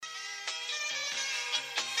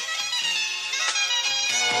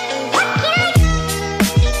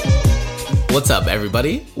What's up,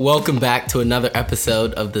 everybody? Welcome back to another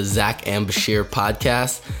episode of the Zach and Bashir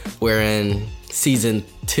podcast. We're in season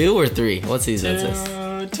 2 or 3. What season is this?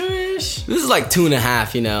 Two-ish. This is like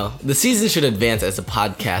 2.5, you know. The season should advance as the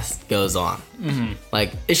podcast goes on. Mm-hmm.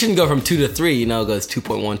 Like, it shouldn't go from 2 to 3, you know, it goes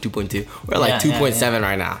 2.1, 2.2. We're at like 2.7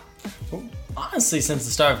 right now. Honestly, since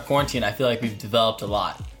the start of quarantine, I feel like we've developed a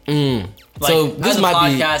lot. Like, so this as a might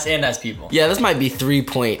podcast and as people. Yeah, this might be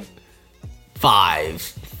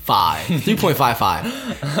 3.55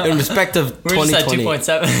 in respect of We're 2020. just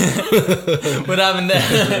at 2.7. What happened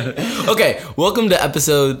there? Okay, welcome to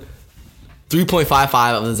episode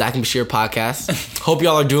 3.55 of the Zach and Bashir podcast. Hope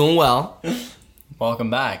y'all are doing well. Welcome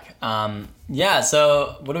back.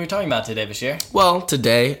 So what are we talking about today, Bashir? Well,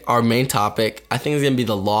 today, our main topic, I think, is going to be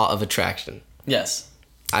the law of attraction. Yes.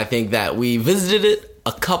 I think that we visited it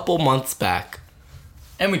a couple months back.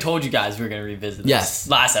 And we told you guys we were going to revisit this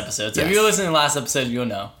last episode. So if you're listening to the last episode, you'll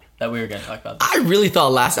know that we were going to talk about this. I really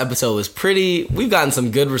thought last episode was we've gotten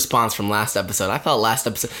some good response from last episode. I thought last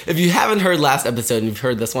episode, if you haven't heard last episode and you've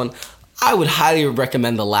heard this one, I would highly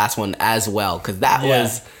recommend the last one as well. Because that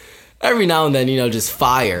was, every now and then, you know, just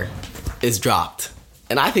fire is dropped.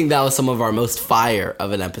 And I think that was some of our most fire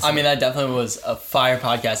of an episode. I mean, that definitely was a fire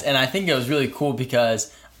podcast. And I think it was really cool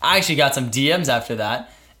because I actually got some DMs after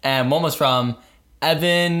that. And one was from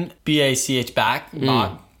Evan Bach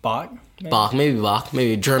Bach,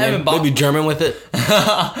 maybe German, maybe German with it.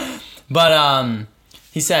 But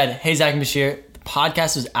he said, "Hey Zach and Bashir, the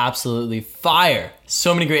podcast was absolutely fire.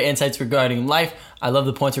 So many great insights regarding life. I love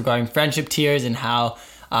the points regarding friendship tiers and how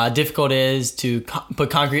difficult it is to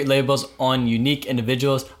put concrete labels on unique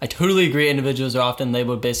individuals. I totally agree. Individuals are often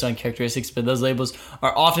labeled based on characteristics, but those labels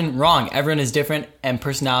are often wrong. Everyone is different, and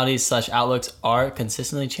personalities/outlooks are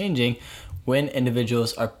consistently changing." When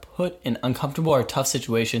individuals are put in uncomfortable or tough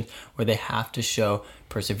situations where they have to show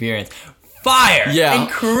perseverance. Fire! Yeah.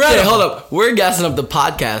 Incredible! Okay, hold up. We're gassing up the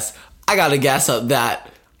podcast. I gotta gas up that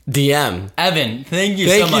DM. Evan, thank you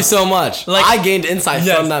so much. Like, I gained insight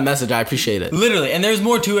from that message. I appreciate it. Literally. And there's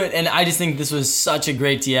more to it. And I just think this was such a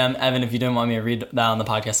great DM. Evan, if you didn't want me to read that on the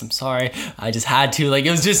podcast, I'm sorry. I just had to. Like,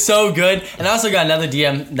 it was just so good. And I also got another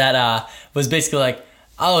DM that was basically like,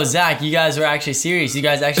 "Oh, Zach, you guys were actually serious. You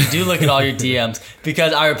guys actually do look at all your DMs."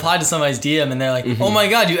 Because I replied to somebody's DM and they're like, "Oh my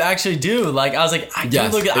God, you actually do." Like, I was like, I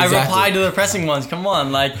replied to the pressing ones. Come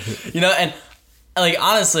on. Like, you know, and like,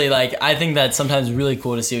 honestly, like, I think that's sometimes really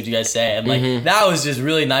cool to see what you guys say. And like, that was just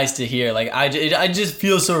really nice to hear. Like, I just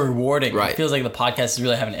feel so rewarding. Right. It feels like the podcast is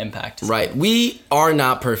really having an impact. Right. We are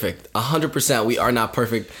not perfect. 100% we are not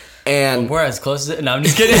perfect. And we're as close as it. No, I'm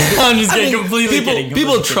just kidding. I'm just kidding. Completely kidding.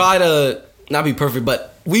 People try to not be perfect, but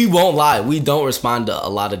we won't lie. We don't respond to a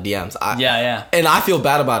lot of DMs. And I feel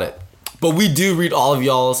bad about it. But we do read all of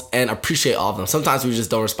y'all's and appreciate all of them. Sometimes we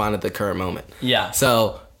just don't respond at the current moment. Yeah.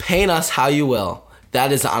 So paint us how you will.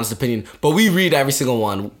 That is the honest opinion. But we read every single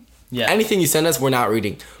one. Yeah. Anything you send us, we're not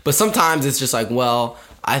reading. But sometimes it's just like, well,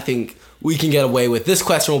 I think we can get away with this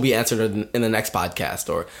question will be answered in the next podcast,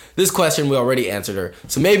 or this question we already answered her.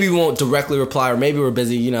 So maybe we won't directly reply, or maybe we're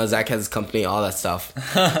busy. You know, Zach has his company, all that stuff.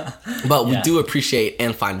 But we do appreciate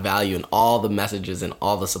and find value in all the messages and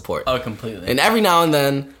all the support. Oh, completely. And every now and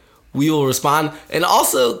then we will respond. And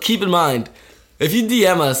also keep in mind, if you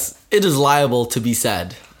DM us, it is liable to be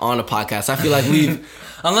said on a podcast. I feel like we've...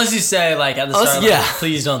 Unless you say, like, at the start, like,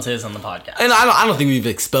 please don't say this on the podcast. And I don't think we've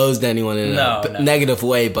exposed anyone in a negative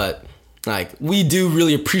way, but... Like, we do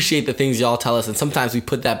really appreciate the things y'all tell us, and sometimes we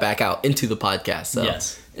put that back out into the podcast. So,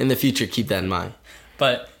 in the future, keep that in mind.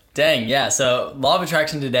 But, dang, yeah, so law of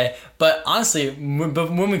attraction today. But honestly,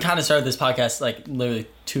 when we kind of started this podcast, like, literally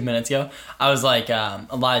 2 minutes ago, I was like, a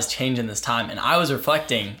lot has changed in this time. And I was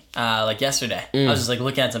reflecting, like, yesterday. I was just, like,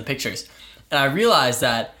 looking at some pictures. And I realized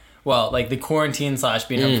that, well, like, the quarantine /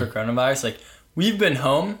 being home for coronavirus, like, we've been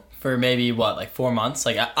home for maybe, like 4 months?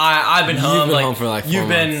 Like, I've been home. You've been home for like 4 months. You've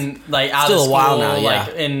been, like, out Still of school. a while now, like,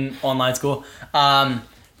 in online school. For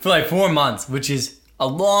like 4 months, which is a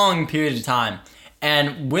long period of time.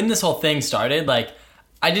 And when this whole thing started, like,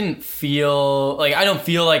 I don't feel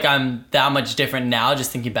like I'm that much different now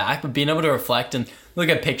just thinking back. But being able to reflect and look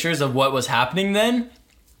at pictures of what was happening then,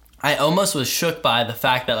 I almost was shook by the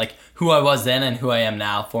fact that, like, who I was then and who I am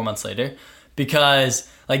now 4 months later. Because,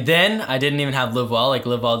 like, then I didn't even have Live Well. Like,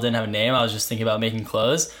 Live Well didn't have a name. I was just thinking about making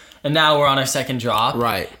clothes. And now we're on our second drop.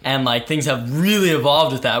 Right. And, like, things have really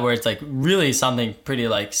evolved with that, where it's, like, really something pretty,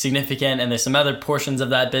 like, significant. And there's some other portions of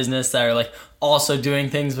that business that are, like, also doing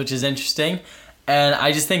things, which is interesting. And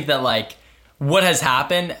I just think that, like, what has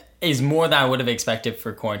happened is more than I would have expected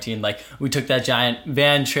for quarantine. Like, we took that giant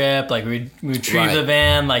van trip, like we retrieved the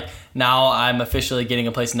van, like now I'm officially getting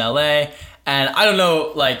a place in LA. And I don't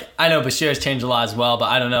know, like, I know Bashir has changed a lot as well, but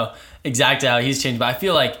I don't know exactly how he's changed. But I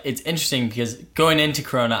feel like it's interesting because going into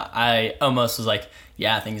Corona, I almost was like,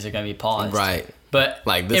 yeah, things are going to be paused. Right. But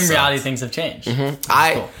like, in reality, things have changed.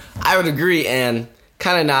 I would agree, and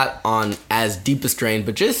kind of not on as deep a strain,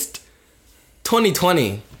 but just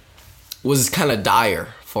 2020 was kind of dire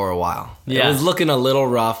for a while. Yeah. It was looking a little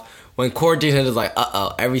rough. When quarantine hit, it was like,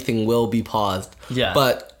 everything will be paused. Yeah.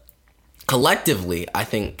 But collectively, I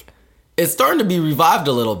think it's starting to be revived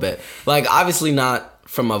a little bit. Like, obviously not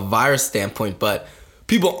from a virus standpoint, but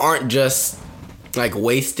people aren't just like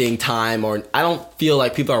wasting time, or I don't feel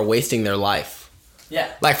like people are wasting their life. Yeah.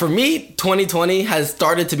 Like, for me, 2020 has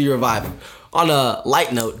started to be revived. On a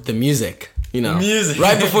light note, the music. You know,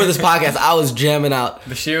 right before this podcast, I was jamming out.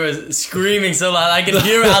 Bashir was screaming so loud. I could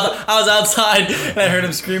hear him. I was outside and I heard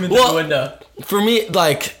him screaming through the window. For me,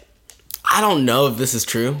 like, I don't know if this is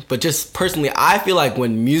true, but just personally, I feel like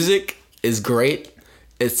when music is great,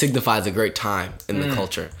 it signifies a great time in the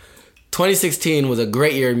culture. 2016 was a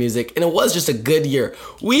great year of music, and it was just a good year.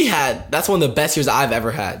 That's one of the best years I've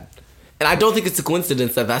ever had. And I don't think it's a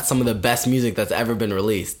coincidence that that's some of the best music that's ever been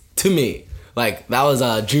released, to me. Like, that was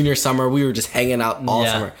a junior summer. We were just hanging out all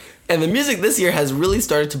summer. And the music this year has really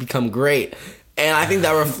started to become great. And I think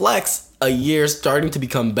that reflects a year starting to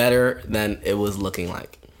become better than it was looking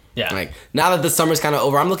like. Yeah. Like, now that the summer's kind of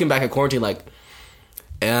over, I'm looking back at quarantine like,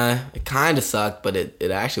 it kind of sucked, but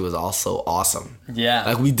it actually was also awesome. Yeah.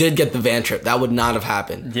 Like, we did get the van trip. That would not have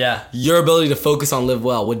happened. Yeah. Your ability to focus on Live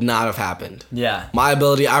Well would not have happened. Yeah. My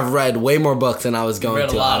ability, I've read way more books than I was going to.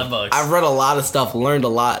 You've read a lot of books. I've read a lot of stuff, learned a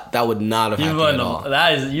lot. That would not have happened at all.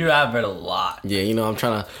 You have read a lot. Yeah, you know,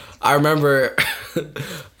 I remember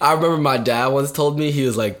my dad once told me, I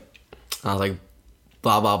was like,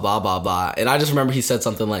 blah, blah, blah, blah, blah. And I just remember he said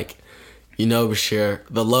something like, you know, Bashir,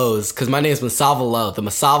 the Lows, because my name is Masava Lowe. The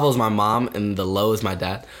Masava is my mom, and the Lowe is my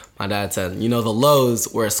dad. My dad said, you know, the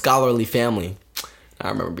Lows were a scholarly family. And I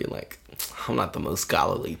remember being like, I'm not the most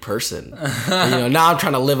scholarly person. And, you know, now I'm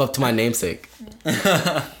trying to live up to my namesake.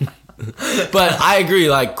 But I agree,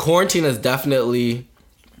 like, quarantine has definitely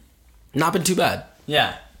not been too bad.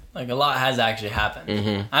 Yeah, like, a lot has actually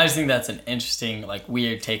happened. I just think that's an interesting, like,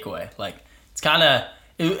 weird takeaway. Like, it's kind of,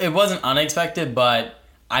 it wasn't unexpected, but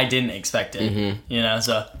I didn't expect it, you know,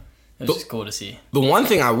 so it was just cool to see. The one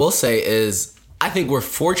thing I will say is I think we're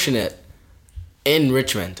fortunate in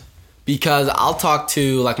Richmond because I'll talk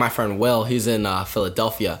to, like, my friend Will. He's in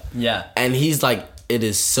Philadelphia. Yeah. And he's like, it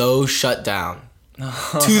is so shut down.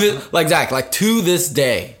 To this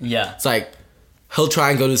day. Yeah. It's like, he'll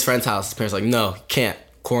try and go to his friend's house. His parents are like, no, can't.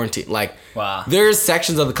 Quarantine. Like, wow. There's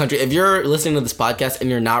sections of the country. If you're listening to this podcast and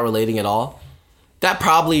you're not relating at all,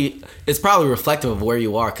 it's probably reflective of where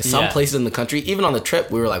you are, because some places in the country, even on the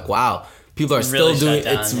trip, we were like, wow, people are still doing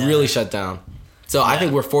it's really shut down. So I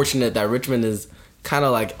think we're fortunate that Richmond is kind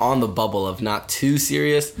of like on the bubble of not too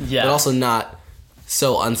serious, but also not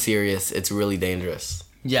so unserious it's really dangerous.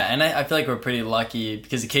 Yeah, and I feel like we're pretty lucky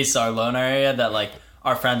because the cases are low in our area that, like,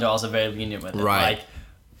 our friends are also very lenient with it. Right.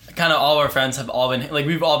 Like, kind of all our friends have all been, like,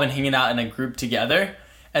 we've all been hanging out in a group together,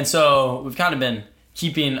 and so we've kind of been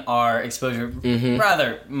keeping our exposure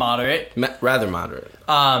rather moderate. Rather moderate.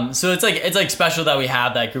 So it's like special that we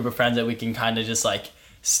have that group of friends that we can kind of just, like,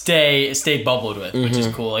 stay bubbled with, which is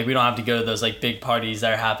cool. Like, we don't have to go to those, like, big parties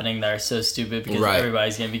that are happening that are so stupid because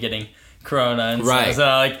everybody's gonna be getting corona and stuff. So,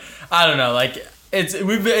 like, I don't know, like,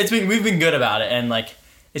 we've been good about it, and, like,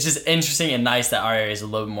 it's just interesting and nice that our area is a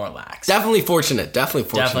little bit more lax. Definitely fortunate.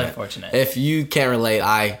 If you can't relate,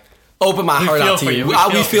 I open my heart out to you.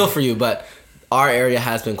 We feel for you, but our area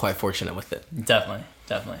has been quite fortunate with it. Definitely.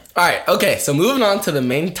 All right, okay, so moving on to the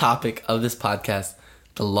main topic of this podcast,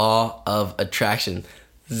 the law of attraction.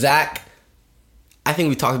 Zach, I think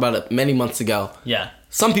we talked about it many months ago. Yeah.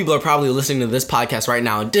 Some people are probably listening to this podcast right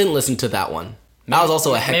now and didn't listen to that one. That was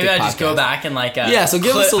also a hectic podcast. Maybe I just go back and, like... so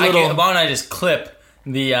give us a little... Why don't I just clip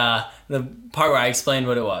the part where I explained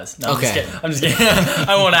what it was? No, okay. I'm just kidding.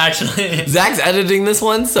 I won't actually. Zach's editing this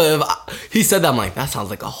one, so if he said that, I'm like, that sounds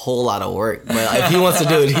like a whole lot of work. But if he wants to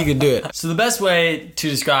do it, he can do it. So the best way to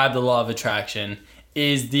describe the law of attraction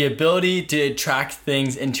is the ability to attract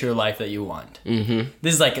things into your life that you want.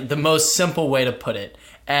 This is, like, the most simple way to put it.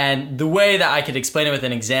 And the way that I could explain it with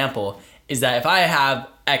an example is that if I have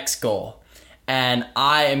X goal and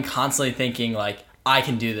I am constantly thinking, like, I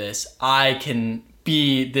can do this, I can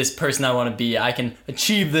be this person I want to be, I can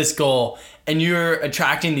achieve this goal, and you're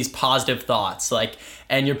attracting these positive thoughts, like,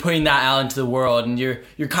 and you're putting that out into the world, and you're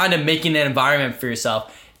kind of making an environment for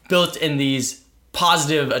yourself. built in these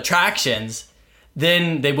positive attractions,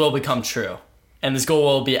 then they will become true and this goal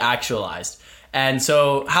will be actualized. And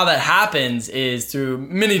so how that happens is through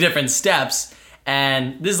many different steps.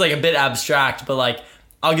 And this is like a bit abstract, but like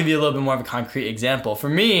I'll give you a little bit more of a concrete example. For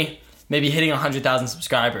me, maybe hitting 100,000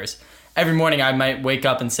 subscribers. Every morning I might wake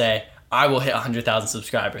up and say, I will hit 100,000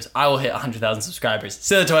 subscribers. I will hit 100,000 subscribers.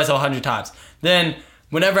 Say that to myself 100 times. Then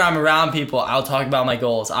whenever I'm around people, I'll talk about my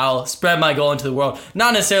goals. I'll spread my goal into the world.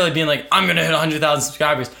 Not necessarily being like, I'm going to hit 100,000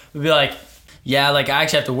 subscribers. But be like, yeah, like I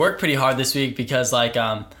actually have to work pretty hard this week because like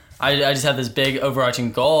I just have this big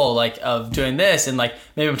overarching goal like of doing this. And like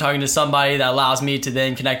maybe I'm talking to somebody that allows me to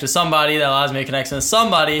then connect with somebody that allows me to connect with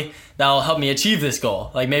somebody that will help me achieve this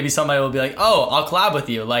goal. Like maybe somebody will be like, oh, I'll collab with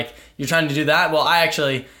you. Like you're trying to do that? Well, I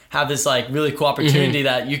actually have this like really cool opportunity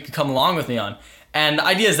that you could come along with me on. And the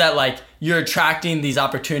idea is that like you're attracting these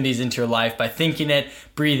opportunities into your life by thinking it,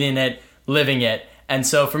 breathing it, living it. And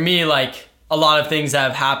so for me, like a lot of things that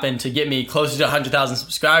have happened to get me closer to 100,000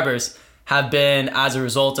 subscribers have been as a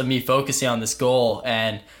result of me focusing on this goal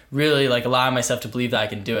and really like allowing myself to believe that I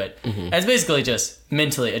can do it. And it's basically just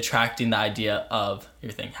mentally attracting the idea of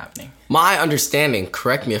your thing happening. My understanding,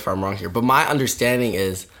 correct me if I'm wrong here, but my understanding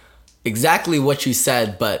is exactly what you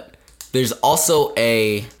said, but there's also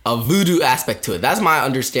a voodoo aspect to it. That's my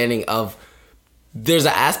understanding of, there's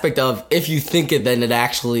an aspect of if you think it, then it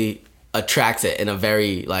actually attracts it in a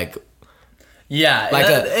very like, yeah,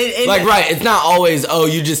 like right. It's not always, oh,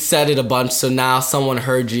 you just said it a bunch, so now someone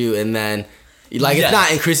heard you, and then like it's not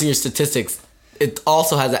increasing your statistics. It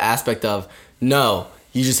also has an aspect of no,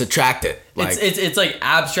 you just attract it. Like it's like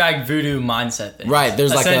abstract voodoo mindset thing. Right.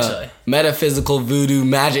 There's like a metaphysical voodoo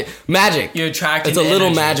magic. You're attracting. It's a little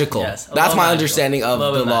energy. magical. Yes, that's my understanding of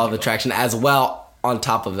the law of attraction as well. On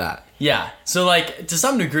top of that. Yeah. So like to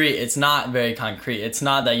some degree, it's not very concrete. It's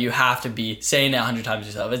not that you have to be saying it 100 times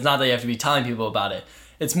yourself. It's not that you have to be telling people about it.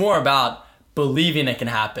 It's more about believing it can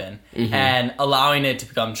happen and allowing it to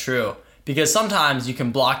become true. Because sometimes you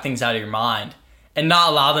can block things out of your mind and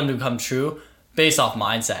not allow them to become true based off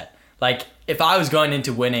mindset. Like if I was going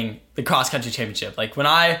into winning the cross country championship, like when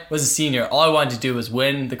I was a senior, all I wanted to do was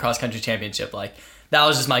win the cross country championship. Like that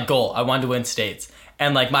was just my goal. I wanted to win states.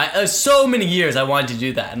 And like so many years I wanted to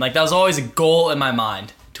do that. And like that was always a goal in my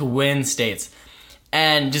mind, to win states.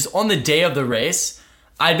 And just on the day of the race,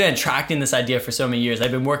 I'd been attracting this idea for so many years. I'd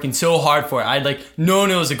been working so hard for it. I'd like known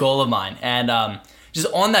it was a goal of mine. And just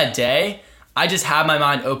on that day, I just had my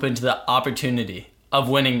mind open to the opportunity of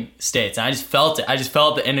winning states. And I just felt it. I just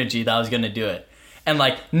felt the energy that I was going to do it. And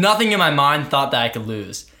like nothing in my mind thought that I could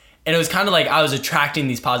lose. And it was kind of like I was attracting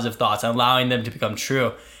these positive thoughts and allowing them to become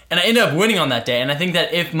true. And I ended up winning on that day. And I think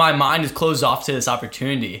that if my mind was closed off to this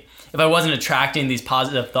opportunity, if I wasn't attracting these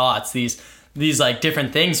positive thoughts, these like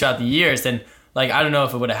different things throughout the years, then like I don't know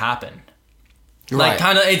if it would have happened. Right. Like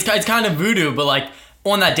kind of it's kind of voodoo, but like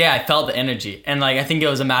on that day I felt the energy. And like I think it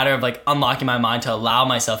was a matter of like unlocking my mind to allow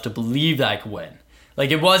myself to believe that I could win.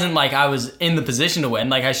 Like it wasn't like I was in the position to win.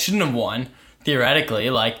 Like I shouldn't have won, theoretically.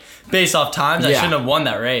 Like based off times, I shouldn't have won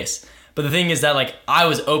that race. But the thing is that like I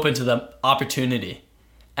was open to the opportunity.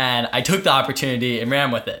 And I took the opportunity and ran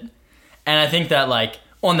with it. And I think that like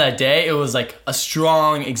on that day, it was like a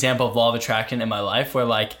strong example of law of attraction in my life where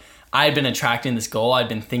like I had been attracting this goal. I'd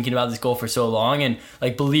been thinking about this goal for so long and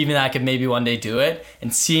like believing that I could maybe one day do it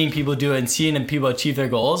and seeing people do it and seeing people achieve their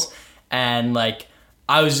goals. And like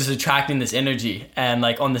I was just attracting this energy, and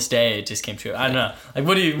like on this day it just came true. I don't know. Like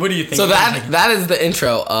what do you think? So that is the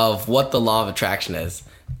intro of what the law of attraction is.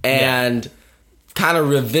 And kind of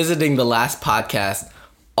revisiting the last podcast,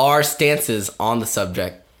 our stances on the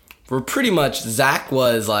subject were pretty much, Zach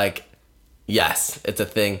was like, yes, it's a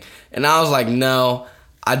thing. And I was like, no,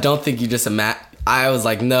 I don't think you just I was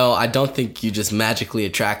like, no, I don't think you just magically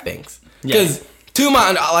attract things. Because to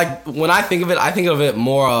my, like, when I think of it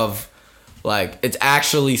more of like, it's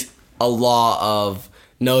actually a law of,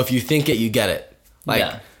 no, if you think it, you get it.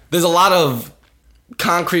 Like, there's a lot of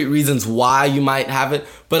concrete reasons why you might have it,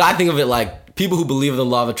 but I think of it like people who believe in the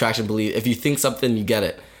law of attraction believe if you think something, you get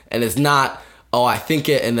it. And it's not, oh, I think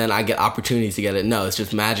it and then I get opportunities to get it. No, it's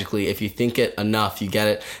just magically, if you think it enough, you get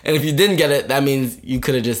it. And if you didn't get it, that means you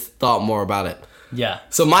could have just thought more about it. Yeah.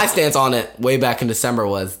 So my stance on it way back in December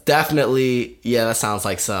was definitely, yeah, that sounds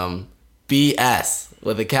like some BS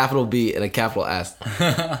with a capital B and a capital S.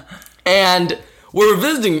 And we're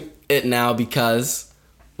revisiting it now because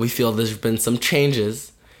we feel there's been some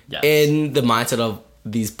changes in the mindset of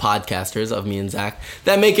these podcasters, of me and Zach,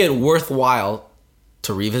 that make it worthwhile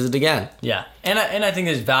to revisit again. Yeah. And I think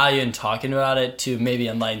there's value in talking about it to maybe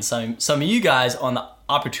enlighten some of you guys on the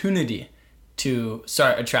opportunity to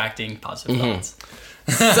start attracting positive thoughts.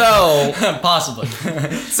 So Possibly.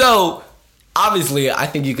 So, obviously, I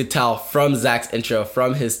think you could tell from Zach's intro,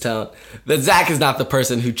 from his tone, that Zach is not the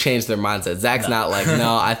person who changed their mindset. Zach's not like,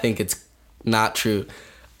 no, I think it's not true.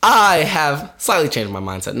 I have slightly changed my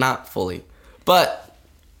mindset, not fully. But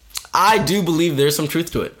I do believe there's some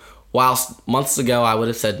truth to it. Whilst months ago I would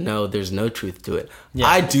have said, no, there's no truth to it. Yeah.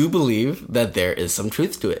 I do believe that there is some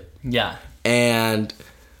truth to it. Yeah. And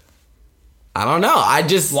I don't know.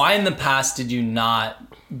 Why in the past did you not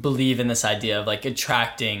believe in this idea of like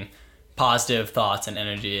attracting positive thoughts and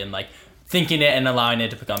energy and like thinking it and allowing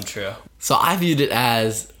it to become true? So I viewed it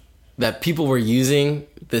as that people were using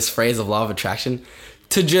this phrase of law of attraction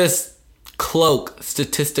to just cloak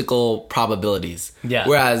statistical probabilities. Yeah.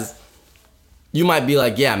 Whereas you might be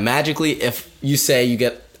like, yeah, magically, if you say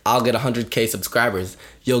I'll get 100K subscribers,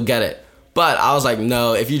 you'll get it. But I was like,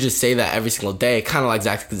 no, if you just say that every single day, kind of like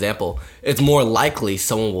Zach's example, it's more likely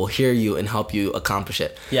someone will hear you and help you accomplish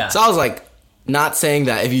it. Yeah. So I was like, not saying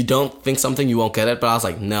that if you don't think something, you won't get it. But I was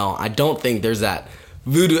like, no, I don't think there's that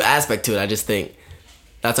voodoo aspect to it. I just think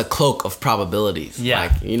that's a cloak of probabilities. Yeah.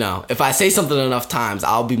 Like, if I say something enough times,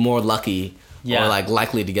 I'll be more lucky or like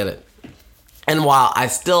likely to get it. And while I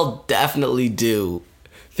still definitely do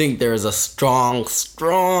think there is a strong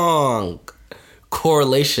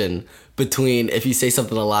correlation between if you say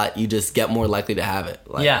something a lot, you just get more likely to have it.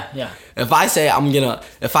 Like, yeah. If I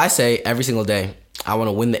say every single day I want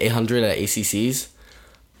to win the 800 at ACCs,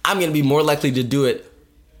 I'm gonna be more likely to do it.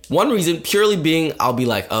 One reason purely being I'll be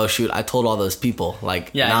like, oh shoot, I told all those people.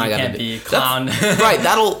 Like, yeah, now you I gotta can't be clown. Right,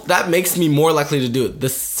 that makes me more likely to do it. The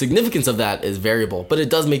significance of that is variable, but it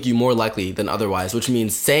does make you more likely than otherwise, which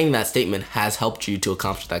means saying that statement has helped you to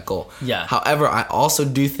accomplish that goal. Yeah. However, I also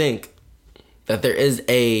do think that there is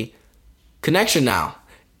a connection now,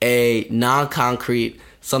 a non-concrete,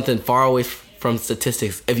 something far away from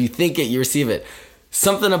statistics. If you think it, you receive it.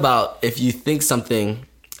 Something about if you think something,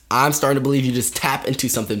 I'm starting to believe you just tap into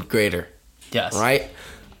something greater. Yes. Right?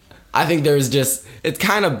 I think it's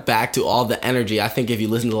kind of back to all the energy. I think if you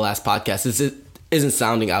listen to the last podcast, it isn't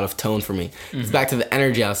sounding out of tone for me. Mm-hmm. It's back to the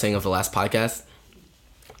energy I was saying of the last podcast.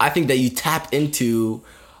 I think that you tap into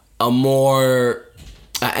an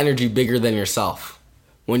energy bigger than yourself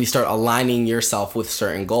when you start aligning yourself with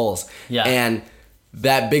certain goals. Yeah. And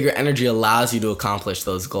that bigger energy allows you to accomplish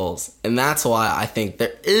those goals. And that's why I think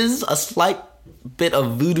there is a slight bit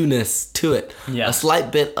of voodoo-ness to it. Yeah. A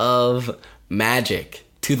slight bit of magic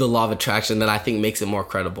to the law of attraction that I think makes it more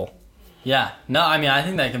credible. Yeah. No, I mean, I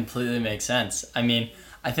think that completely makes sense. I mean,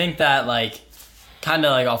 I think that, like, kind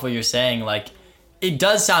of like off what you're saying, like, it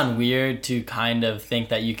does sound weird to kind of think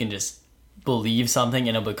that you can just believe something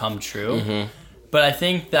and it'll become true. Mm-hmm. But I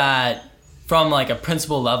think that from, like, a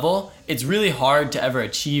principle level, it's really hard to ever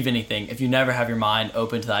achieve anything if you never have your mind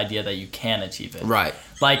open to the idea that you can achieve it. Right.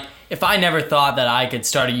 Like, if I never thought that I could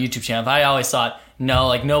start a YouTube channel, if I always thought, no,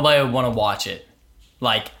 like, nobody would want to watch it,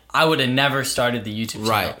 like, I would have never started the YouTube channel.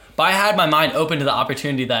 Right. But I had my mind open to the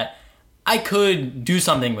opportunity that I could do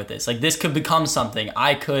something with this. Like, this could become something.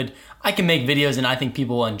 I can make videos and I think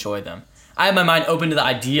people will enjoy them. I had my mind open to the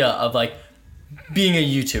idea of, like, being a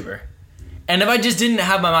YouTuber. And if I just didn't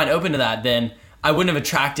have my mind open to that, then I wouldn't have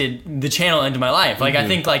attracted the channel into my life. Like, I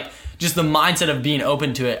think, like, just the mindset of being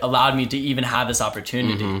open to it allowed me to even have this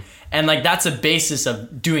opportunity. Mm-hmm. And, like, that's a basis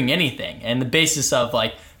of doing anything. And the basis of,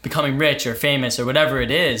 like, becoming rich or famous or whatever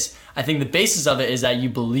it is, I think the basis of it is that you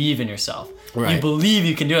believe in yourself. Right. You believe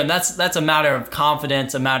you can do it. And that's a matter of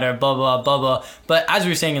confidence, a matter of blah, blah, blah, blah. But as we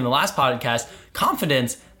were saying in the last podcast,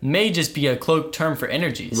 confidence may just be a cloaked term for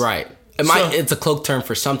energies. Right. It's a cloaked term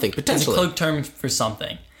for something, potentially. It's a cloaked term for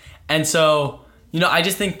something. And so, I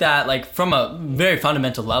just think that, like, from a very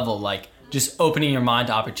fundamental level, like, just opening your mind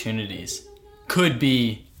to opportunities could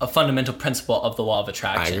be a fundamental principle of the law of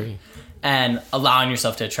attraction. I agree. And allowing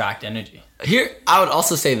yourself to attract energy. Here, I would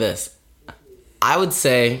also say this. I would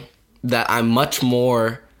say that I'm much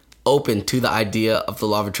more open to the idea of the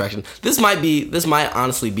law of attraction. This might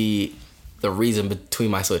honestly be the reason between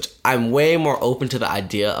my switch. I'm way more open to the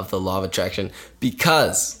idea of the law of attraction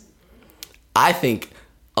because I think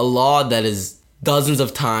a law that is dozens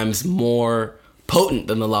of times more potent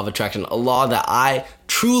than the law of attraction, a law that I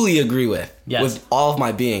truly agree with all of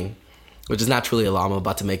my being, which is not truly a law, I'm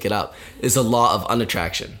about to make it up, is a law of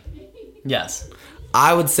unattraction. Yes.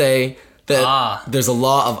 I would say that there's a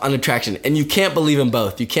law of unattraction, and you can't believe in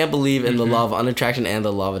both. You can't believe in the law of unattraction and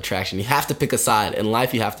the law of attraction. You have to pick a side. In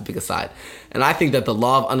life, you have to pick a side. And I think that the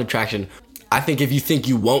law of unattraction, I think if you think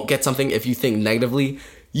you won't get something, if you think negatively,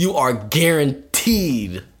 you are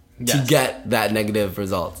guaranteed to get that negative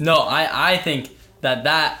result. No, I think that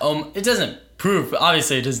it doesn't proof.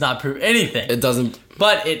 Obviously, it does not prove anything. It doesn't.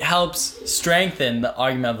 But it helps strengthen the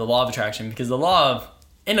argument of the law of attraction, because the law of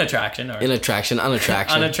inattraction or Inattraction,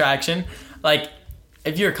 unattraction. unattraction, like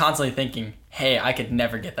if you're constantly thinking, hey, I could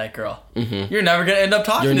never get that girl, you're never going to end up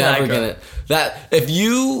talking You're to never that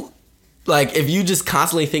girl. if you just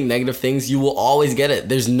constantly think negative things, you will always get it.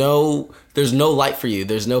 There's no light for you.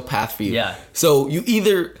 There's no path for you. Yeah. So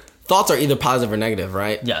thoughts are either positive or negative,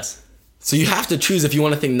 right? Yes. So you have to choose if you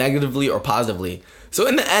want to think negatively or positively. So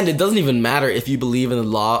in the end, it doesn't even matter if you believe in the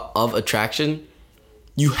law of attraction.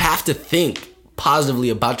 You have to think positively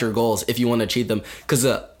about your goals if you want to achieve them. Because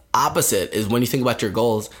the opposite is when you think about your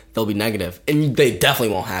goals, they'll be negative. And they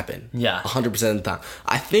definitely won't happen. Yeah. 100% of the time.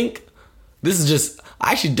 I think this is just,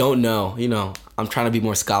 I actually don't know. I'm trying to be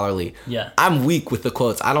more scholarly. Yeah. I'm weak with the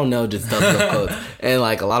quotes. I don't know just dozens of quotes. And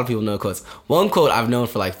like a lot of people know quotes. One quote I've known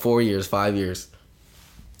for like 4 years, 5 years,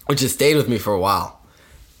 which has stayed with me for a while.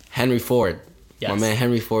 Henry Ford. Yes. My man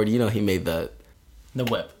Henry Ford, he made the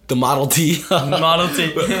whip. the Model T. Model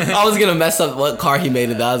T. I was going to mess up what car he made,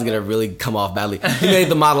 and that was going to really come off badly. He made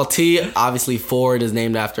the Model T. Obviously, Ford is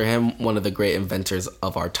named after him, one of the great inventors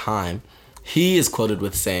of our time. He is quoted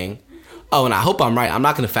with saying, oh, and I hope I'm right. I'm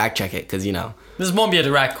not going to fact check it because, This won't be a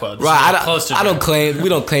direct quote. This right, we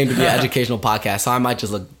don't claim to be an educational podcast, so I might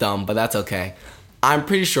just look dumb, but that's okay. I'm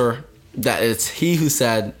pretty sure that it's he who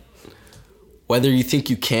said, whether you think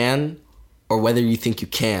you can or whether you think you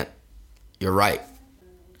can't, you're right.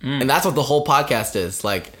 And that's what the whole podcast is.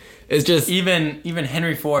 Like, it's just... Even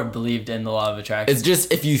Henry Ford believed in the law of attraction. It's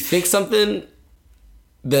just, if you think something,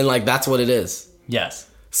 then, like, that's what it is. Yes.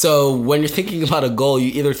 So, when you're thinking about a goal, you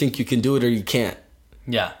either think you can do it or you can't.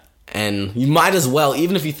 Yeah. And you might as well,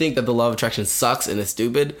 even if you think that the law of attraction sucks and is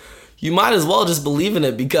stupid, you might as well just believe in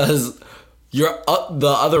it, because the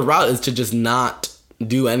other route is to just not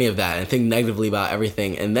do any of that and think negatively about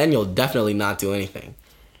everything, and then you'll definitely not do anything.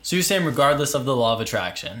 So you're saying regardless of the law of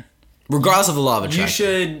attraction, regardless of the law of attraction, you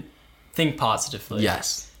should think positively.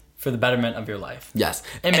 Yes. For the betterment of your life. Yes.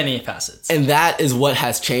 In many facets. And that is what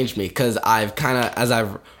has changed me, because I've kind of, as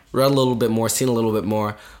I've read a little bit more, seen a little bit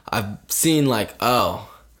more, I've seen like,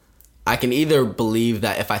 oh, I can either believe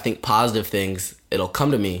that if I think positive things, it'll come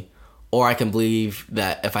to me, or I can believe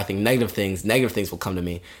that if I think negative things will come to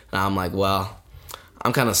me. And I'm like, well,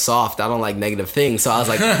 I'm kind of soft. I don't like negative things. So I was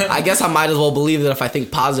like, I guess I might as well believe that if I think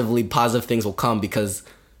positively, positive things will come, because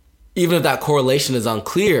even if that correlation is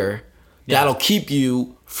unclear, that'll keep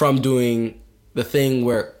you from doing the thing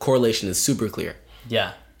where correlation is super clear.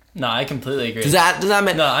 Yeah. No, I completely agree. Does that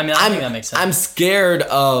make... No, I mean, I think that makes sense. I'm scared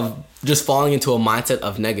of just falling into a mindset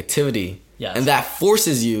of negativity. Yes. And that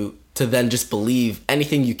forces you to then just believe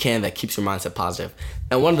anything you can that keeps your mindset positive.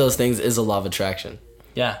 And one of those things is the law of attraction.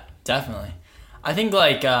 Yeah, definitely. I think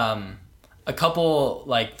like a couple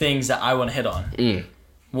like things that I want to hit on.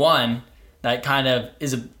 One that kind of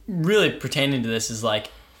is really pertaining to this is like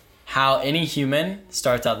how any human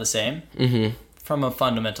starts out the same from a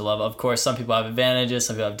fundamental level. Of course, some people have advantages,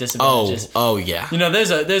 some people have disadvantages. Oh yeah. There's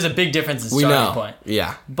a big difference in starting point.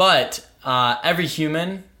 Yeah. But every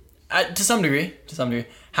human, to some degree,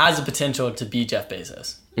 has the potential to be Jeff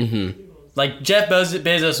Bezos. Like Jeff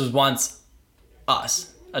Bezos was once us.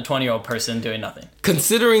 A 20-year-old person doing nothing.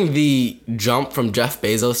 Considering the jump from Jeff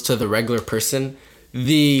Bezos to the regular person,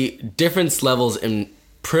 the difference levels in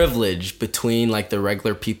privilege between like the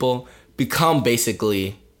regular people become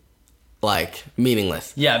basically like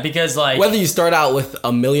meaningless. Yeah, because like whether you start out with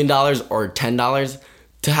 $1 million or $10,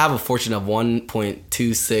 to have a fortune of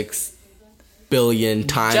 1.26 billion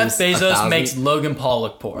times Jeff Bezos makes Logan Paul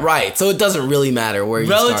look poor. Right, so it doesn't really matter where you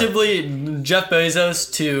start. Relatively, Jeff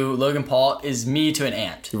Bezos to Logan Paul is me to an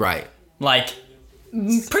ant. Right. Like,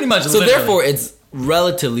 pretty much. So therefore, it's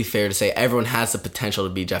relatively fair to say everyone has the potential to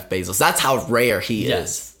be Jeff Bezos. That's how rare he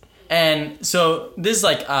is. And so this is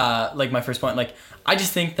like my first point. Like, I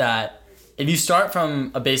just think that if you start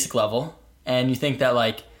from a basic level and you think that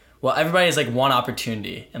like, well, everybody has like one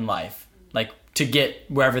opportunity in life, like to get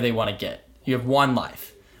wherever they want to get. You have one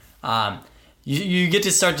life. You get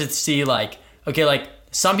to start to see like, okay, like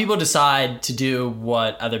some people decide to do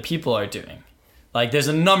what other people are doing. Like there's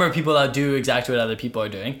a number of people that do exactly what other people are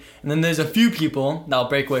doing. And then there's a few people that will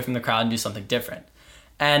break away from the crowd and do something different.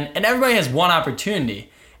 And everybody has one opportunity.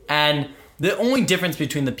 And the only difference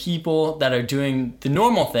between the people that are doing the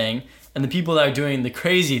normal thing and the people that are doing the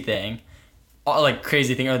crazy thing, or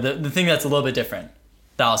the thing that's a little bit different,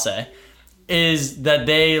 that I'll say, is that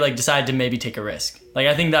they like decide to maybe take a risk. Like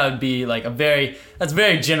I think that would be like that's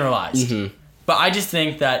very generalized. But I just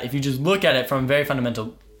think that if you just look at it from a very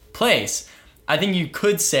fundamental place, I think you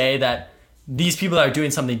could say that these people that are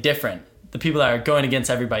doing something different, the people that are going against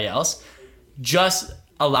everybody else, just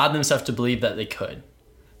allowed themselves to believe that they could.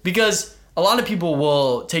 Because a lot of people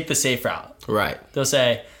will take the safe route. Right. They'll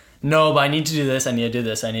say, no, but I need to do this, I need to do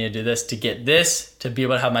this, I need to do this to get this, to be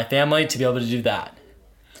able to have my family, to be able to do that.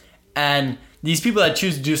 And these people that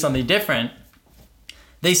choose to do something different,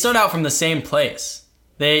 they start out from the same place.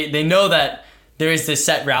 They know that there is this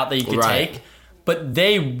set route that you could take, but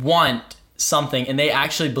they want something and they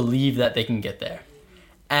actually believe that they can get there.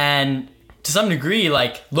 And to some degree,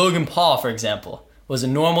 like Logan Paul, for example, was a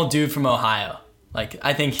normal dude from Ohio. Like,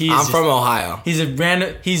 I think I'm from Ohio.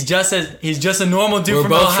 He's just a normal dude We're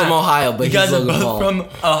from both Ohio. from Ohio, but you guys he's Logan are both Paul.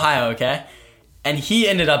 from Ohio, okay? And he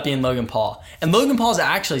ended up being Logan Paul. And Logan Paul is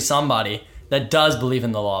actually somebody that does believe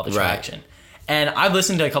in the law of attraction. Right. And I've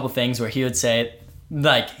listened to a couple things where he would say,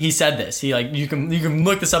 like, he said this. He, like, you can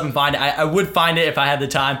look this up and find it. I would find it if I had the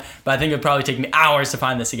time, but I think it would probably take me hours to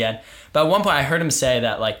find this again. But at one point I heard him say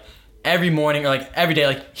that, like, every morning or like every day,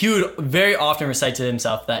 like he would very often recite to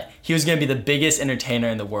himself that he was going to be the biggest entertainer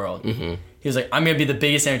in the world. Mm-hmm. He was like, I'm going to be the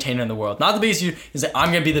biggest entertainer in the world. Not the biggest you. He's like,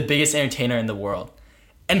 I'm going to be the biggest entertainer in the world.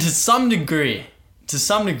 And to some degree,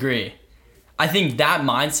 I think that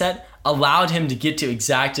mindset allowed him to get to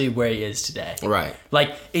exactly where he is today. Right.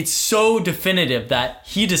 Like, it's so definitive that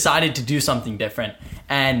he decided to do something different.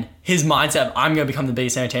 And his mindset of, I'm going to become the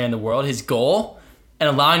biggest entertainer in the world, his goal, and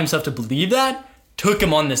allowing himself to believe that, took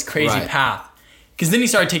him on this crazy path. Because then he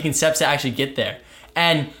started taking steps to actually get there.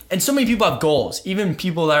 And so many people have goals. Even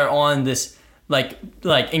people that are on this, like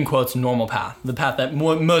in quotes, normal path. The path that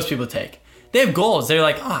most people take. They have goals. They're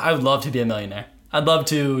like, oh, I would love to be a millionaire. I'd love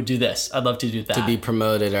to do this. I'd love to do that. To be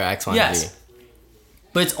promoted or X, Y, yes. and Z.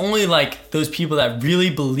 But it's only like those people that really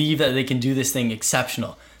believe that they can do this thing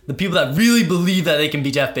exceptional. The people that really believe that they can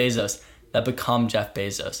be Jeff Bezos that become Jeff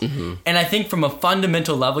Bezos. Mm-hmm. And I think from a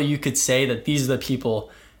fundamental level, you could say that these are the people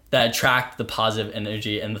that attract the positive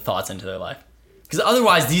energy and the thoughts into their life. Because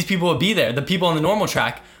otherwise, these people would be there. The people on the normal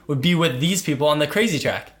track would be with these people on the crazy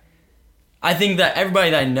track. I think that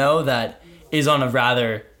everybody that I know that is on a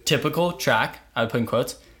rather typical track, I would put in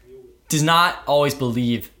quotes, does not always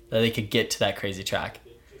believe that they could get to that crazy track.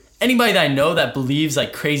 Anybody that I know that believes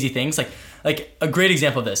like crazy things, like a great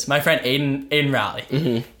example of this, my friend Aiden Rowley.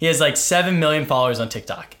 Mm-hmm. He has like 7 million followers on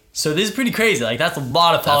TikTok. So this is pretty crazy. Like, that's a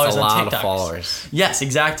lot of followers on TikTok. That's a lot of followers. Yes,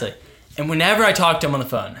 exactly. And whenever I talk to him on the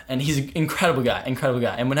phone, and he's an incredible guy.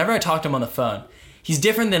 And whenever I talk to him on the phone, he's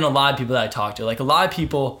different than a lot of people that I talk to. Like, a lot of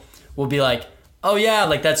people will be like, oh yeah,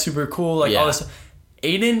 like that's super cool, like all this stuff.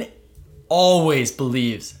 Aiden always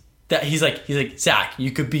believes that he's like, Zach, you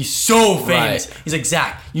could be so famous. Right. He's like,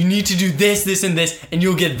 Zach, you need to do this, this, and this, and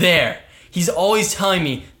you'll get there. He's always telling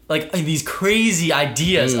me like these crazy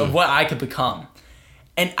ideas of what I could become.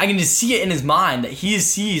 And I can just see it in his mind that he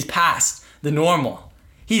sees past the normal.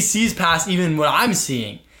 He sees past even what I'm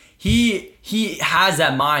seeing. He has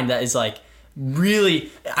that mind that is like really,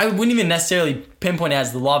 I wouldn't even necessarily pinpoint it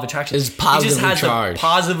as the law of attraction. It's positively he just has charged. a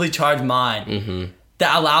positively charged mind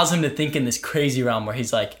that allows him to think in this crazy realm where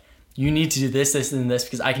he's like, you need to do this, this, and this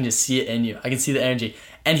because I can just see it in you. I can see the energy.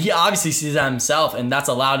 And he obviously sees that himself, and that's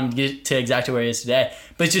allowed him to get to exactly where he is today.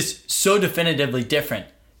 But it's just so definitively different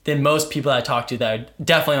than most people I talk to that are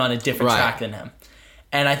definitely on a different track than him.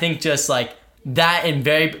 And I think just like that in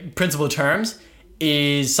very principled terms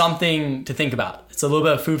is something to think about. It's a little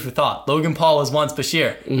bit of food for thought. Logan Paul was once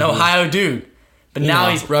Bashir, an Ohio dude. But now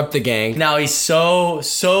he's rep the gang. Now he's so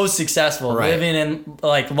successful, living in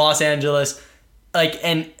like Los Angeles. Like,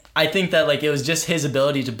 and I think that like it was just his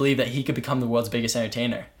ability to believe that he could become the world's biggest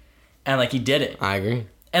entertainer. And like he did it. I agree.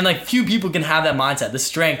 And like few people can have that mindset, the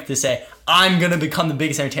strength to say, I'm gonna become the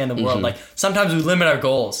biggest entertainer in the world. Like sometimes we limit our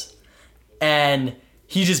goals. And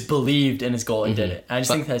he just believed in his goal and did it. And I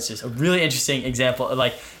just think that's just a really interesting example.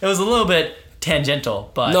 Like it was a little bit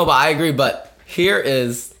tangential, but no, but I agree. But here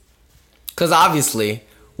is, because obviously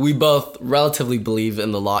we both relatively believe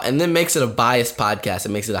in the law, and then makes it a biased podcast. It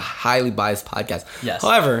makes it a highly biased podcast. Yes.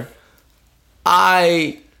 However,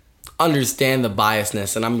 I understand the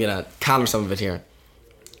biasness, and I'm gonna counter some of it here.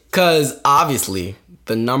 Because obviously,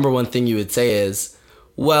 the number one thing you would say is,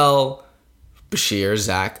 well, Bashir,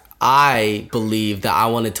 Zach, I believed that I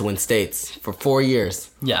wanted to win states for 4 years.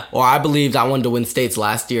 Yeah. Or I believed I wanted to win states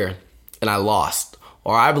last year, and I lost.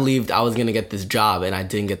 Or I believed I was going to get this job, and I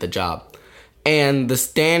didn't get the job. And the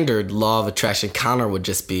standard law of attraction counter would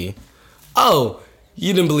just be, oh,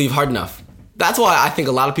 you didn't believe hard enough. That's why I think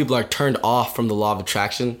a lot of people are turned off from the law of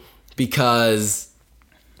attraction, because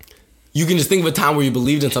you can just think of a time where you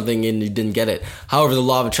believed in something and you didn't get it. However, the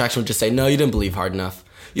law of attraction would just say, no, you didn't believe hard enough.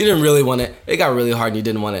 You didn't really want it. It got really hard and you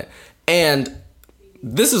didn't want it. And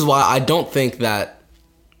this is why I don't think that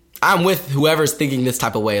I'm with whoever's thinking this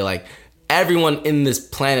type of way. Like, everyone in this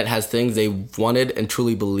planet has things they wanted and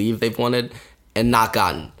truly believe they've wanted and not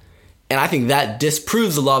gotten. And I think that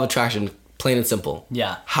disproves the law of attraction, plain and simple.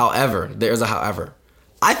 Yeah. However, there's a however.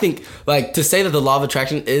 I think, like, to say that the law of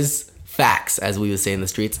attraction is facts, as we would say in the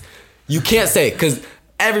streets, you can't say, because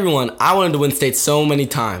everyone, I wanted to win states so many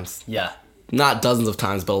times. Yeah. Not dozens of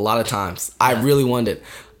times, but a lot of times. I really wanted it.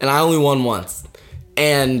 And I only won once.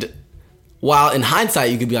 And while in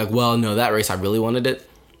hindsight, you could be like, well, no, that race, I really wanted it.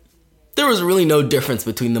 There was really no difference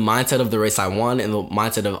between the mindset of the race I won and the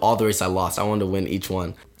mindset of all the races I lost. I wanted to win each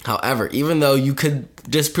one. However, even though you could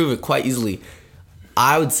disprove it quite easily,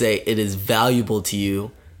 I would say it is valuable to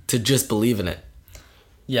you to just believe in it.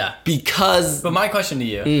 Yeah. Because... But my question to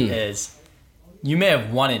you is, you may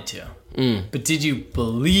have wanted to, but did you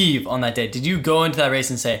believe on that day? Did you go into that race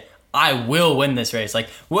and say, I will win this race? Like,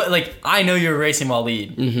 what? Like, I know you're racing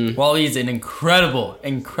Waleed. Waleed's an incredible,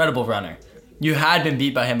 incredible runner. You had been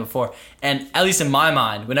beat by him before. And at least in my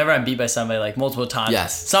mind, whenever I'm beat by somebody like multiple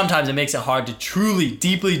times, sometimes it makes it hard to truly,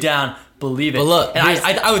 deeply down, believe it. But look, and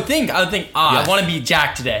I would think, I want to beat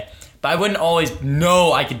Jack today. But I wouldn't always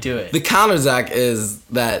know I could do it. The counter, Zach, is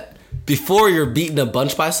that before you're beaten a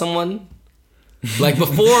bunch by someone, like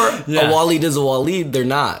before a Waleed is a Waleed, they're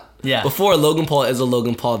not. Yeah. Before a Logan Paul is a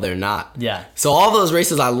Logan Paul, they're not. Yeah. So all those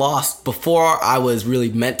races I lost before I was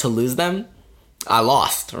really meant to lose them, I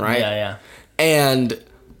lost, right? Yeah. And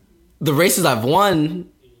the races I've won,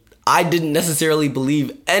 I didn't necessarily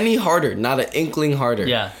believe any harder, not an inkling harder.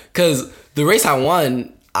 Yeah. Because the race I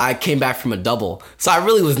won, I came back from a double. So I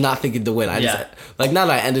really was not thinking to win. I just, like, not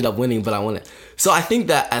that I ended up winning, but I won it. So I think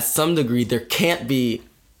that at some degree,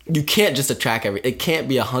 you can't just attract it can't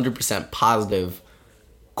be 100% positive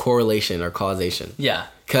correlation or causation. Yeah.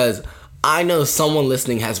 Because I know someone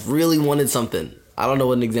listening has really wanted something. I don't know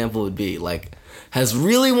what an example would be. Like, has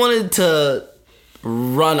really wanted to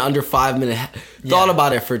run under 5 minutes, thought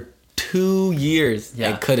about it for 2 years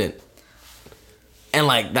and couldn't. And,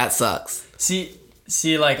 like, that sucks.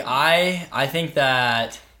 See, like, I think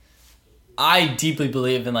that I deeply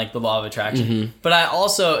believe in, like, the law of attraction, but I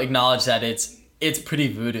also acknowledge that it's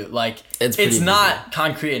pretty voodoo. Like, it's not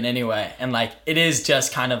concrete in any way, and, like, it is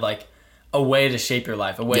just kind of like a way to shape your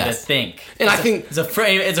life, a way to think. And I think it's a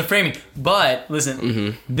framing. But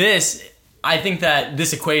listen, I think that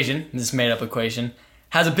this made up equation,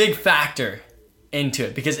 has a big factor into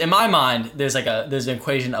it, because in my mind, there's an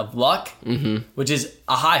equation of luck, which is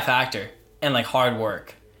a high factor, and, like, hard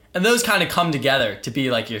work, and those kind of come together to be,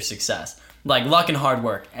 like, your success, like luck and hard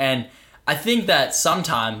work. And I think that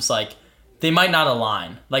sometimes, like, they might not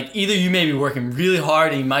align. Like, either you may be working really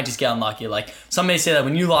hard and you might just get unlucky. Like, some may say that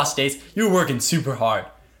when you lost states, you were working super hard,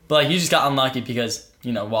 but, like, you just got unlucky because,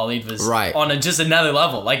 you know, Waleed was on just another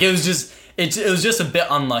level. Like, it was just a bit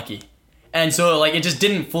unlucky, and so, like, it just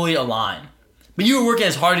didn't fully align. But you were working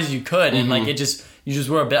as hard as you could, and like, you just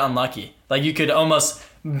were a bit unlucky. Like, you could almost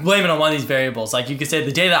blame it on one of these variables. Like, you could say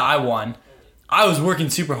the day that I won, I was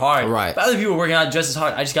working super hard. Right. But other people were working out just as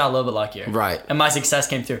hard. I just got a little bit luckier. Right. And my success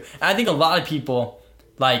came through. And I think a lot of people,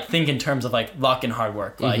 like, think in terms of, like, luck and hard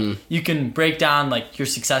work. Like, you can break down, like, your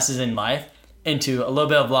successes in life into a little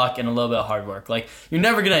bit of luck and a little bit of hard work. Like, you're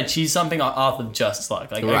never going to achieve something off of just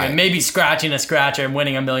luck. Like, maybe scratching a scratcher and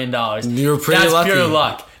winning $1 million. You're pretty lucky. That's pure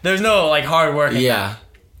luck. There's no, like, hard work in that.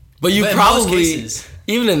 But you probably...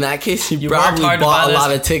 Even in that case, you probably bought a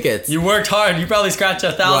lot of tickets. You worked hard. You probably scratched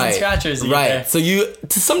 1,000 scratchers. Right. So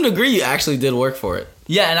to some degree, you actually did work for it.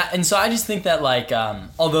 Yeah, and so I just think that, like,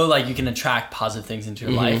 although, like, you can attract positive things into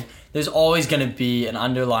your life, there's always going to be an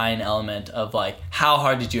underlying element of, like, how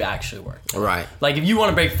hard did you actually work? Right. Like, if you want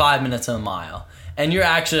to break 5 minutes on a mile, and you're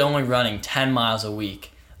actually only running 10 miles a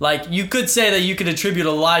week, like, you could say that you could attribute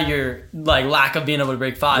a lot of your, like, lack of being able to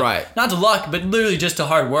break 5. Right. Not to luck, but literally just to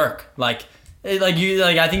hard work.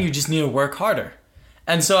 I think you just need to work harder.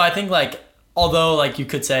 And so I think, like, although, like, you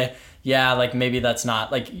could say, yeah, like, maybe that's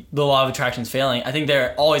not, like, the law of attraction is failing, I think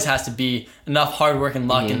there always has to be enough hard work and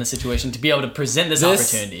luck in the situation to be able to present this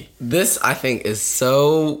opportunity. This, I think, is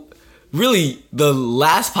so... Really, the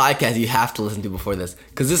last podcast you have to listen to before this,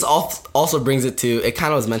 because this also brings it to... It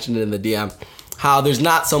kind of was mentioned in the DM, how there's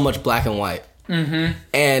not so much black and white.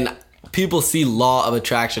 And people see law of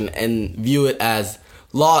attraction and view it as...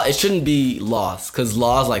 Law, it shouldn't be laws, because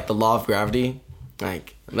laws, like the law of gravity,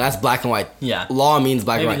 like, that's black and white. Yeah. Law means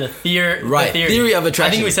black and white. The theory. Theory of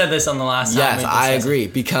attraction. I think we said this on the last time. Yes, I agree,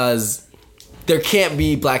 because there can't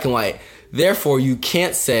be black and white. Therefore, you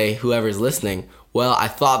can't say, whoever's listening, well, I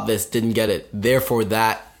thought this, didn't get it, therefore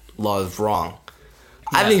that law is wrong.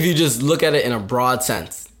 Yeah. I think if you just look at it in a broad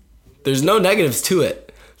sense, there's no negatives to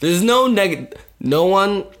it. There's no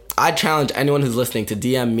one... I challenge anyone who's listening to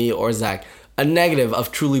DM me or Zach a negative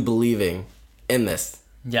of truly believing in this.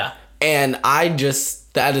 Yeah. And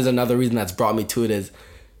that is another reason that's brought me to it is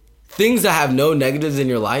things that have no negatives in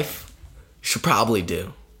your life, you should probably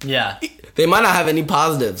do. Yeah. They might not have any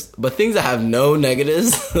positives, but things that have no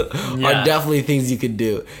negatives are definitely things you could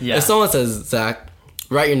do. Yeah. If someone says, Zach,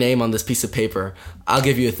 write your name on this piece of paper, I'll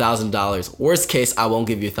give you $1,000. Worst case, I won't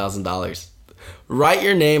give you $1,000. Write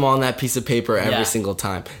your name on that piece of paper every single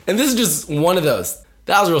time. And this is just one of those.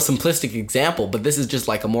 That was a real simplistic example, but this is just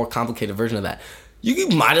like a more complicated version of that. You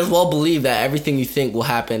might as well believe that everything you think will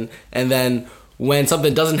happen, and then when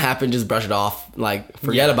something doesn't happen, just brush it off. Like,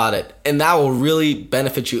 forget about it. And that will really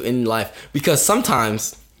benefit you in life. Because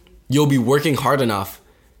sometimes you'll be working hard enough,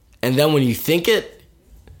 and then when you think it,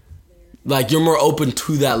 like, you're more open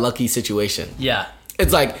to that lucky situation. Yeah.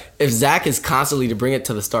 It's like, if Zach is constantly, to bring it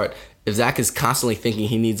to the start, if Zach is constantly thinking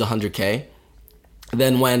he needs 100K,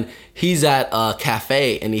 then when he's at a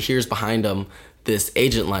cafe and he hears behind him this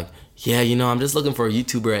agent like, yeah, I'm just looking for a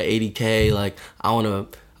YouTuber at 80K. Like,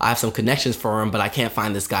 I have some connections for him, but I can't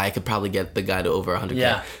find this guy. I could probably get the guy to over 100K.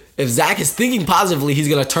 Yeah. If Zach is thinking positively, he's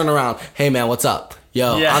going to turn around. Hey, man, what's up?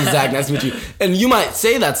 Yo, I'm Zach. Nice to meet you. And you might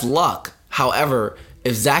say that's luck. However,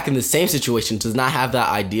 if Zach in the same situation does not have that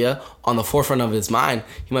idea on the forefront of his mind,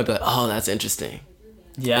 he might be like, oh, that's interesting.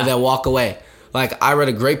 Yeah. And then walk away. Like, I read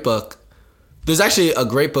a great book. There's actually a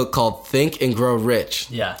great book called Think and Grow Rich.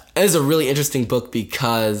 Yeah. And it's a really interesting book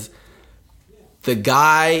because the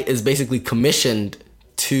guy is basically commissioned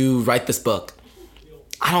to write this book.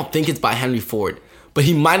 I don't think it's by Henry Ford, but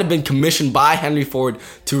he might have been commissioned by Henry Ford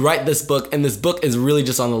to write this book, and this book is really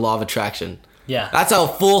just on the law of attraction. Yeah. That's how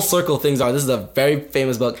full circle things are. This is a very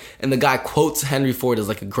famous book, and the guy quotes Henry Ford as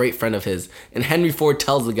like a great friend of his. And Henry Ford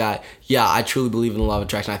tells the guy, yeah, I truly believe in the law of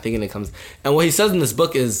attraction. I think it comes. And what he says in this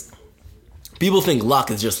book is, people think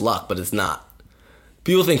luck is just luck, but it's not.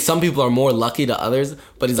 People think some people are more lucky to others,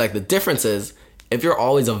 but he's like, the difference is, if you're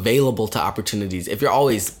always available to opportunities, if you're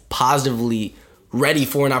always positively ready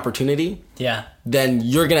for an opportunity, then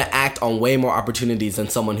you're going to act on way more opportunities than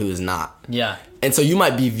someone who is not. Yeah. And so you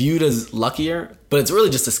might be viewed as luckier, but it's really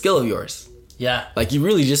just a skill of yours. Yeah. Like, you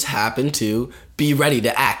really just happen to be ready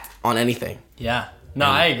to act on anything. Yeah. No,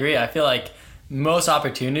 I agree. I feel like most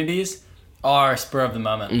opportunities are spur of the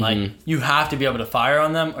moment. Mm-hmm. Like, you have to be able to fire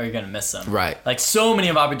on them or you're going to miss them. Right. Like, so many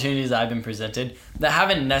of opportunities that I've been presented that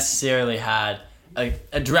haven't necessarily had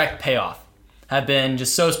a direct payoff have been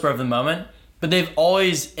just so spur of the moment, but they've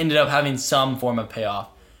always ended up having some form of payoff,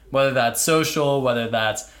 whether that's social, whether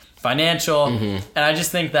that's financial. Mm-hmm. And I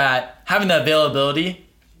just think that having the availability,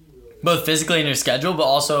 both physically in your schedule, but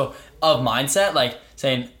also of mindset, like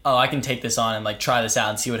saying, oh, I can take this on and like try this out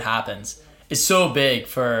and see what happens, is so big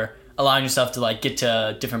for allowing yourself to like get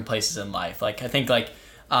to different places in life. Like, I think like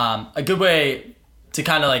a good way to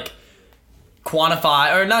kind of like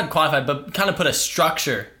quantify, or not quantify, but kind of put a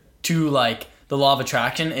structure to like the law of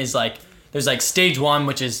attraction is like, there's like stage one,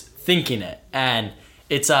 which is thinking it. And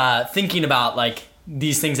it's thinking about like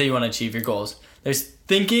these things that you want to achieve, your goals. There's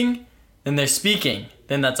thinking, then there's speaking.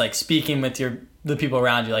 Then that's like speaking with the people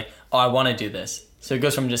around you, like, oh, I want to do this. So it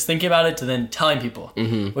goes from just thinking about it to then telling people,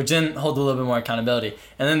 which then holds a little bit more accountability.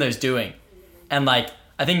 And then there's doing. And like,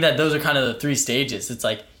 I think that those are kind of the three stages. It's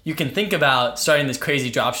like, you can think about starting this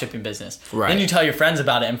crazy dropshipping business. Right. Then you tell your friends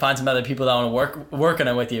about it and find some other people that want to work on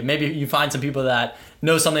it with you. Maybe you find some people that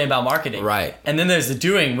know something about marketing. Right. And then there's the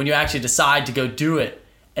doing, when you actually decide to go do it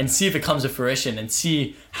and see if it comes to fruition and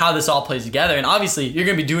see how this all plays together. And obviously, you're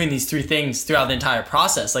going to be doing these three things throughout the entire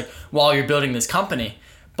process, like while you're building this company.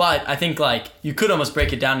 But I think like you could almost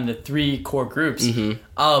break it down into three core groups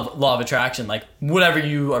of law of attraction, like whatever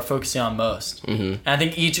you are focusing on most. And I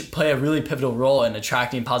think each play a really pivotal role in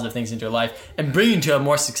attracting positive things into your life and bringing you to a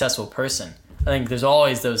more successful person. I think there's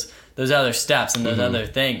always those other steps and those other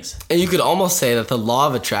things. And you could almost say that the law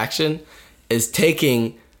of attraction is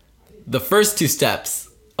taking the first two steps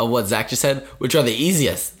of what Zach just said, which are the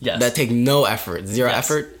easiest, that take no effort, zero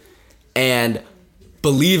effort, and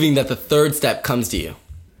believing that the third step comes to you.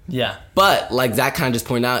 Yeah. But like Zach kind of just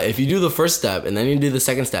pointed out, if you do the first step and then you do the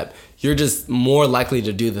second step, you're just more likely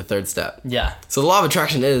to do the third step. Yeah. So the law of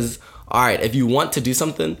attraction is, all right, if you want to do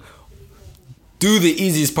something, do the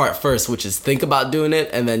easiest part first, which is think about doing it,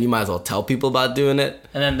 and then you might as well tell people about doing it.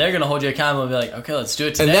 And then they're going to hold you accountable and be like, okay, let's do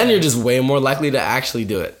it today. And then you're just way more likely to actually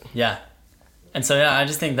do it. Yeah. And so, yeah, I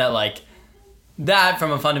just think that like that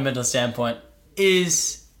from a fundamental standpoint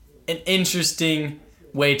is an interesting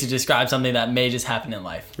way to describe something that may just happen in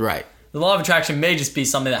life. Right. The law of attraction may just be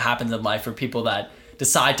something that happens in life for people that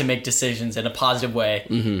decide to make decisions in a positive way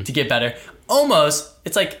to get better. Almost,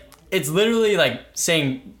 it's literally like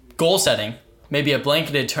saying goal setting may be a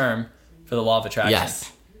blanketed term for the law of attraction.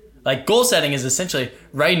 Yes. Like goal setting is essentially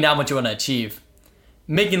writing down what you want to achieve,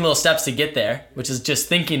 making little steps to get there, which is just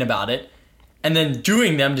thinking about it, and then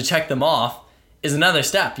doing them to check them off is another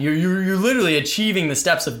step. You're literally achieving the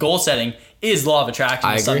steps of goal setting is law of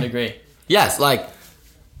attraction to some degree. Yes, like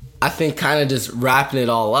I think kind of just wrapping it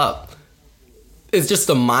all up, it's just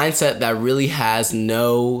a mindset that really has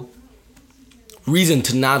no reason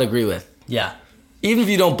to not agree with. Yeah. Even if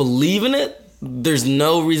you don't believe in it, there's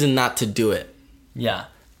no reason not to do it. Yeah.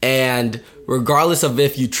 And regardless of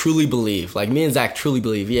if you truly believe, like me and Zach truly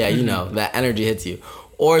believe, you know, that energy hits you.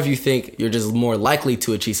 Or if you think you're just more likely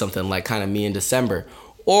to achieve something like kind of me in December.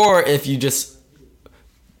 Or if you just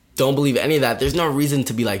don't believe any of that, there's no reason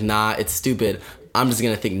to be like, nah, it's stupid. I'm just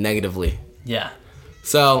going to think negatively. Yeah.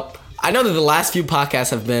 So I know that the last few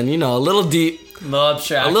podcasts have been, you know, a little deep. A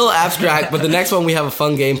little abstract. But the next one we have a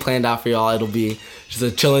fun game planned out for y'all. It'll be just a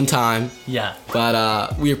chilling time. Yeah.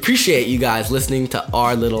 But we appreciate you guys listening to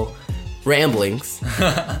our little ramblings,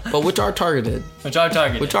 but which are targeted. Which are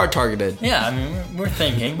targeted. Yeah, I mean, we're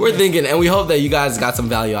thinking. We're thinking, and we hope that you guys got some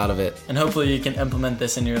value out of it. And hopefully you can implement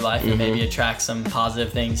this in your life and maybe attract some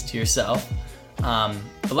positive things to yourself.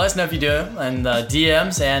 But let us know if you do in the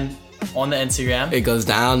DMs and on the Instagram. It goes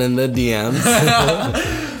down in the DMs.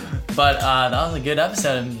 But that was a good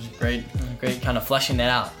episode. It was great kind of fleshing it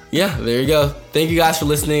out. Yeah, there you go. Thank you guys for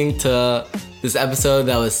listening to this episode.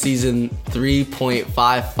 That was season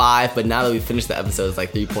 3.55, but now that we finished the episode, it's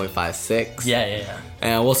like 3.56. Yeah.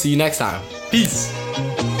 And we'll see you next time. Peace.